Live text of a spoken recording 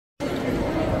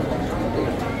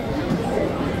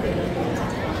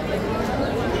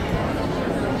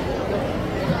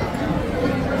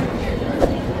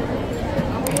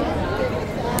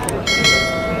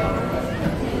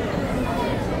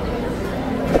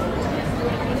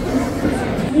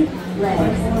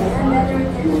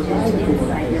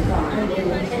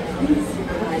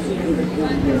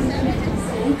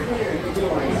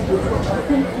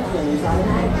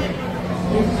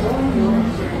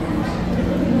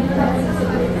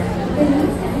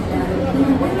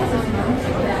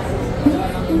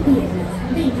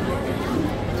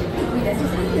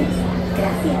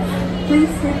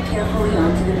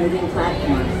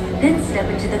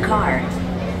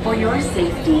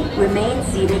safety, remain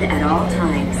seated at all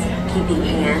times, keeping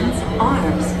hands,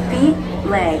 arms, feet,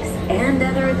 legs, and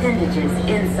other appendages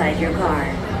inside your car.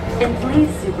 And please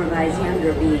supervise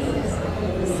younger beings.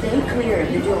 Stay clear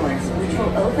of the doors, which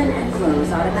will open and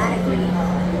close automatically.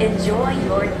 Enjoy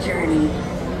your journey.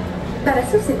 Para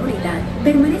su seguridad,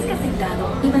 permanezca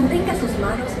sentado y mantenga sus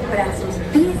manos, brazos,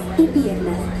 pies y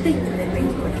piernas dentro del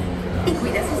vehículo. Y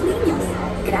cuida a sus niños.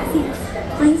 Gracias.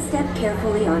 Please step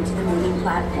carefully onto the moving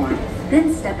platform,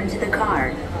 then step into the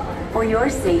car. For your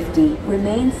safety,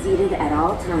 remain seated at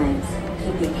all times,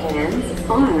 keeping hands,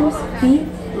 arms, feet,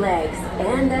 legs,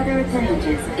 and other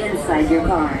appendages inside your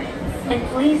car. And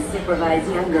please supervise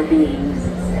younger beings.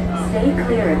 Stay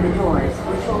clear of the doors,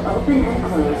 which will open and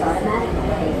close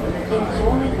automatically.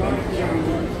 Enjoy your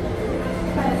journey.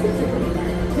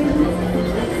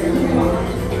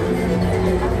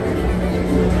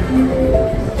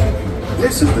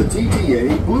 This is the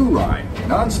TTA Blue Line,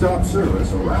 non-stop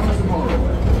service around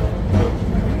Tomorrowland.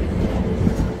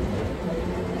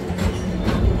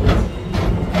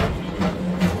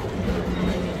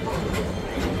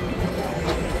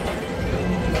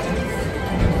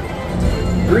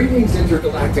 Greetings,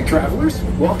 intergalactic travelers.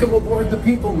 Welcome aboard the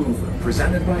PeopleMover,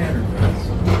 presented by Enterprise.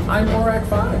 I'm Morak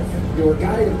 5, your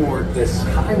guide aboard this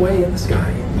highway in the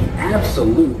sky, the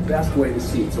absolute best way to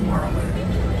see Tomorrowland.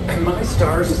 And my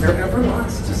stars, is there ever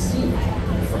lots to see?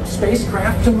 From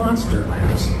spacecraft to monster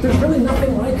labs, there's really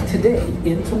nothing like today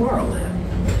in Tomorrowland.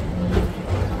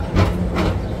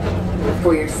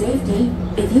 For your safety,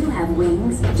 if you have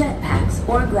wings, jetpacks,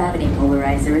 or gravity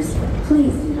polarizers,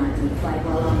 please do not take flight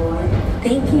while on board.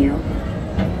 Thank you.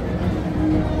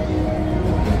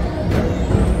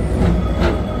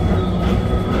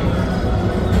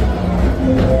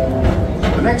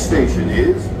 The next station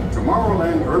is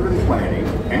Tomorrowland Urban Planning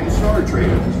and Star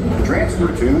Traders. Transfer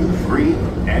to green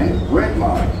and red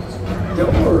lines.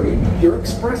 Don't worry, your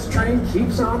express train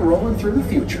keeps on rolling through the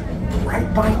future,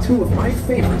 right by two of my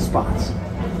favorite spots.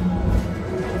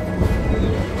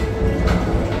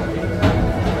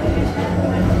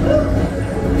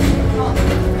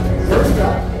 First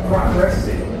up, Progress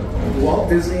City, Walt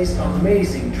Disney's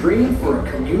amazing dream for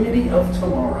a community of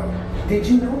tomorrow. Did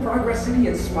you know Progress City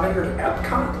inspired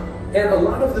EPCOT? And a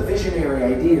lot of the visionary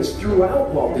ideas throughout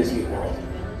Walt Disney World.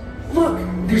 Look,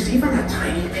 there's even a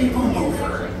tiny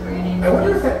PeopleMover. I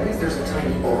wonder if that means there's a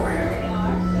tiny ORAG.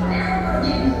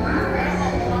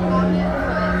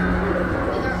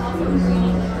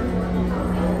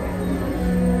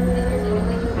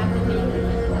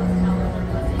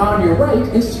 On your right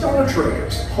is Star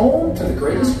Traders, home to the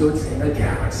greatest goods in the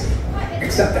galaxy.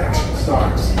 Except actual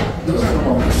stars. Those are no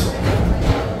longer sold.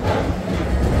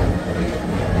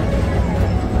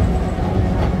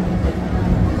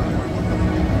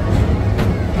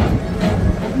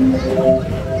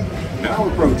 Now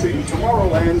approaching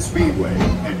Tomorrowland Speedway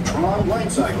and Tron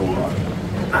Light Cycle Run.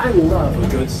 I love a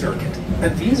good circuit,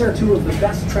 and these are two of the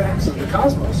best tracks of the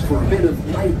cosmos for a bit of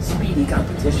light, speedy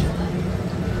competition.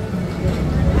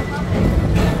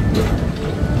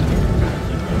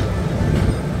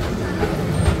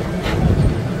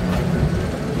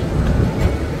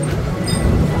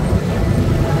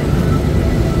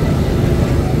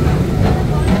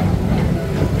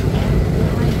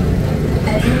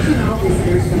 Attention all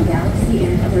visitors from Galaxy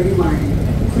N31.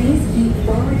 Please keep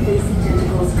forward-facing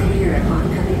tentacles clear of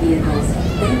oncoming vehicles.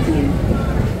 Thank you.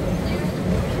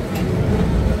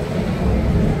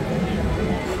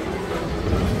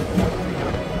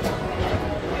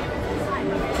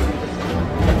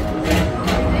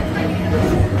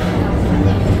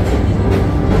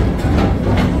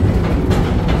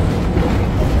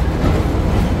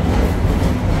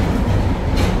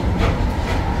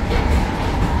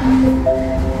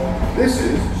 This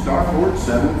is Starport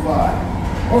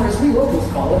 75. Or as we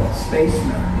locals call it, Space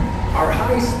Mountain, our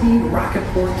high-speed rocket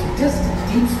port to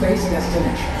distant deep space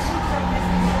destinations.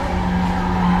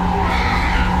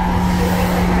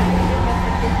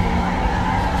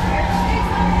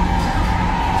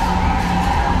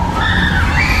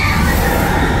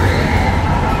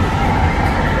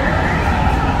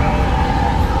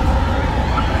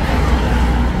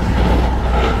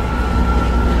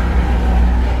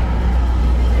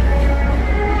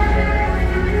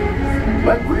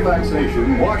 Let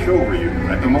relaxation wash over you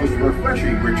at the most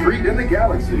refreshing retreat in the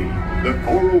galaxy. The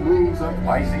coral moons of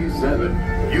Pisces 7.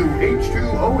 You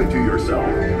H2O into yourself.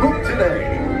 Book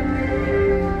today.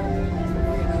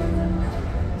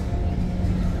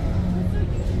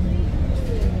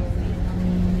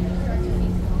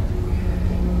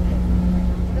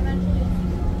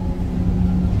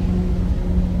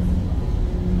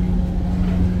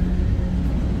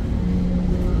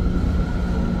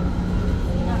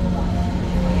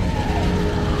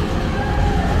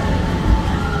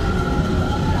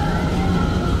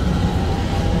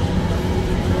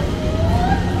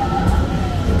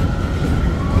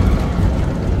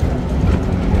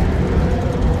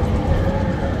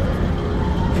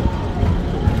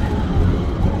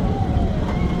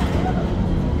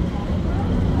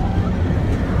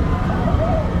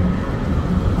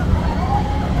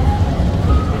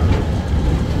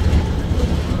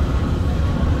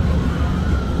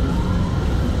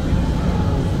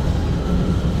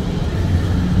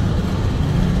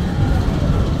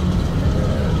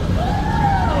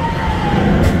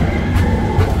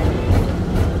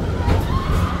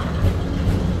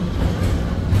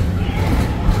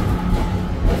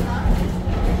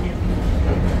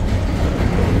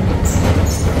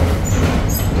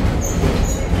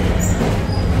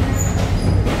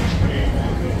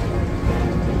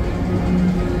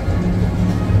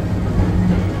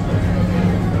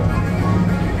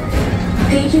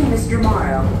 Paging Mr.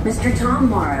 Morrow, Mr. Tom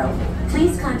Morrow.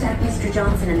 Please contact Mr.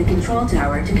 Johnson in the control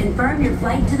tower to confirm your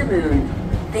flight to the moon.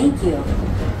 Thank you.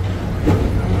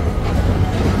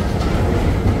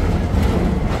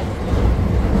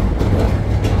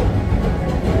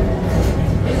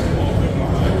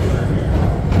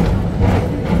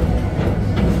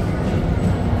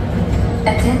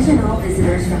 Attention all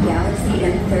visitors from Galaxy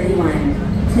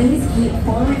M31. Please keep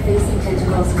forward-facing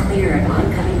tentacles clear of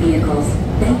oncoming vehicles.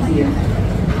 Thank you.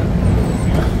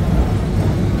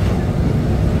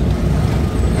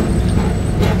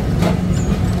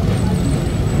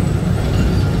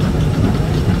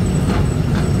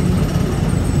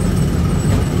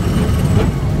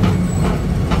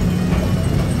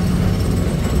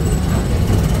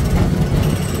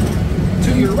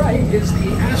 Is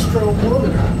the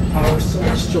Astro-Mormona, our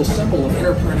celestial symbol of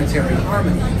interplanetary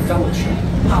harmony and fellowship.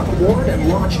 Hop aboard and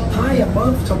launch high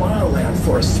above Tomorrowland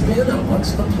for a spin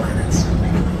amongst the planets.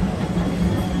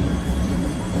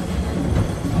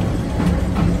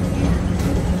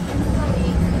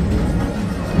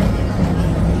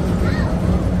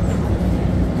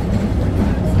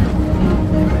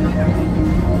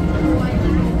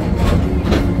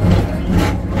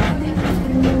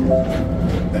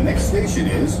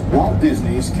 Is Walt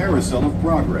Disney's Carousel of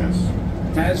Progress.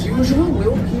 As usual,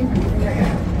 we'll keep moving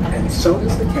ahead, and so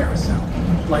does the carousel.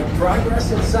 Like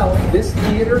progress itself, this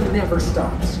theater never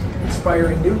stops,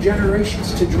 inspiring new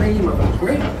generations to dream of a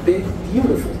great, big,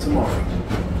 beautiful tomorrow.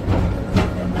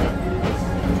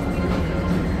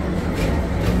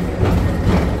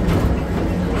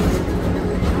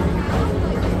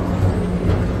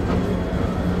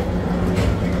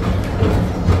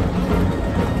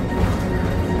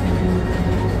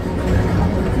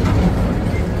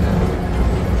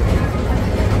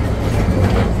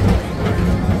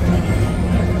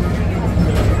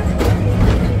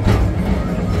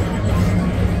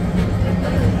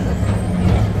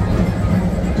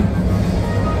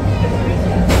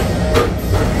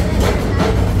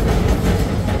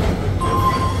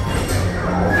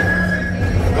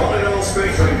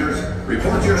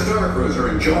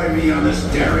 Join me on this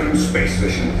daring space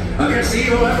mission against the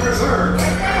evil Emperor's Herd.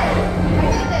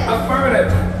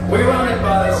 Affirmative. We're on it,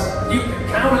 Buzz. You can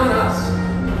count on us.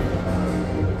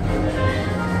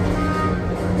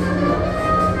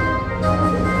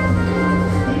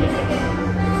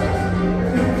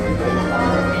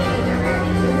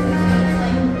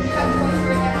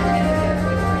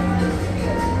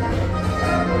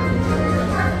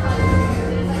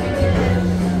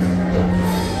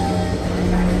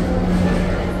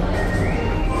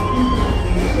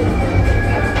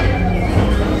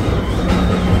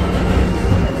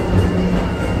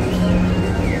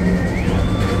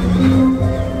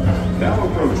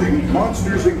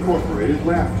 Monsters Incorporated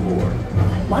laugh floor.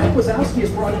 Mike Wazowski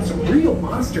has brought in some real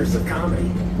monsters of comedy.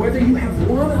 Whether you have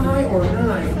one eye or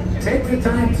nine, take the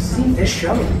time to see this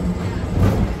show.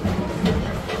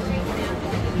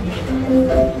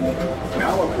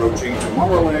 Now approaching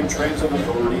Tomorrowland Transit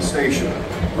Authority Station.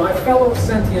 My fellow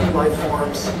sentient life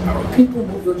forms, our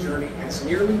PeopleMover journey has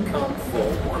nearly come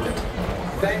full orbit.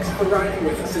 Thanks for riding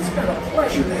with us. It's been a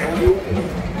pleasure to have you.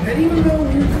 And even though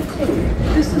we're concluding,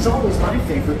 this is always my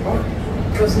favorite part.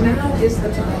 Because now is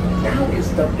the time, now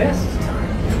is the best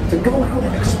time to go out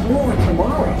and explore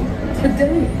tomorrow,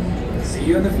 today. See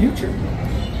you in the future.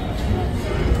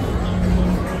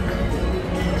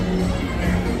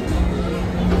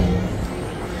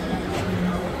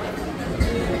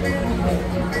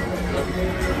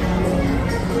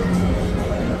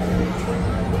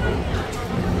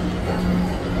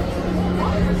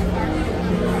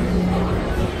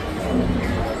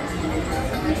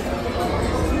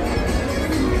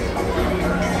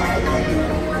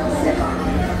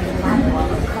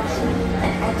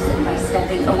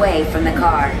 Away from the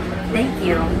car. Thank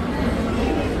you.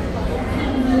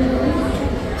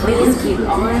 Please keep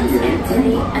arms,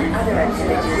 antennae, and other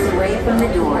appendages away from the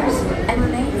doors and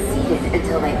remain seated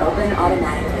until they open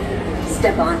automatically.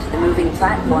 Step onto the moving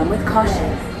platform with caution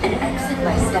and exit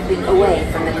by stepping away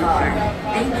from the car.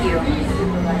 Thank you.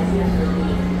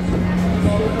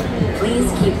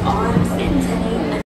 Please keep arms, antennae,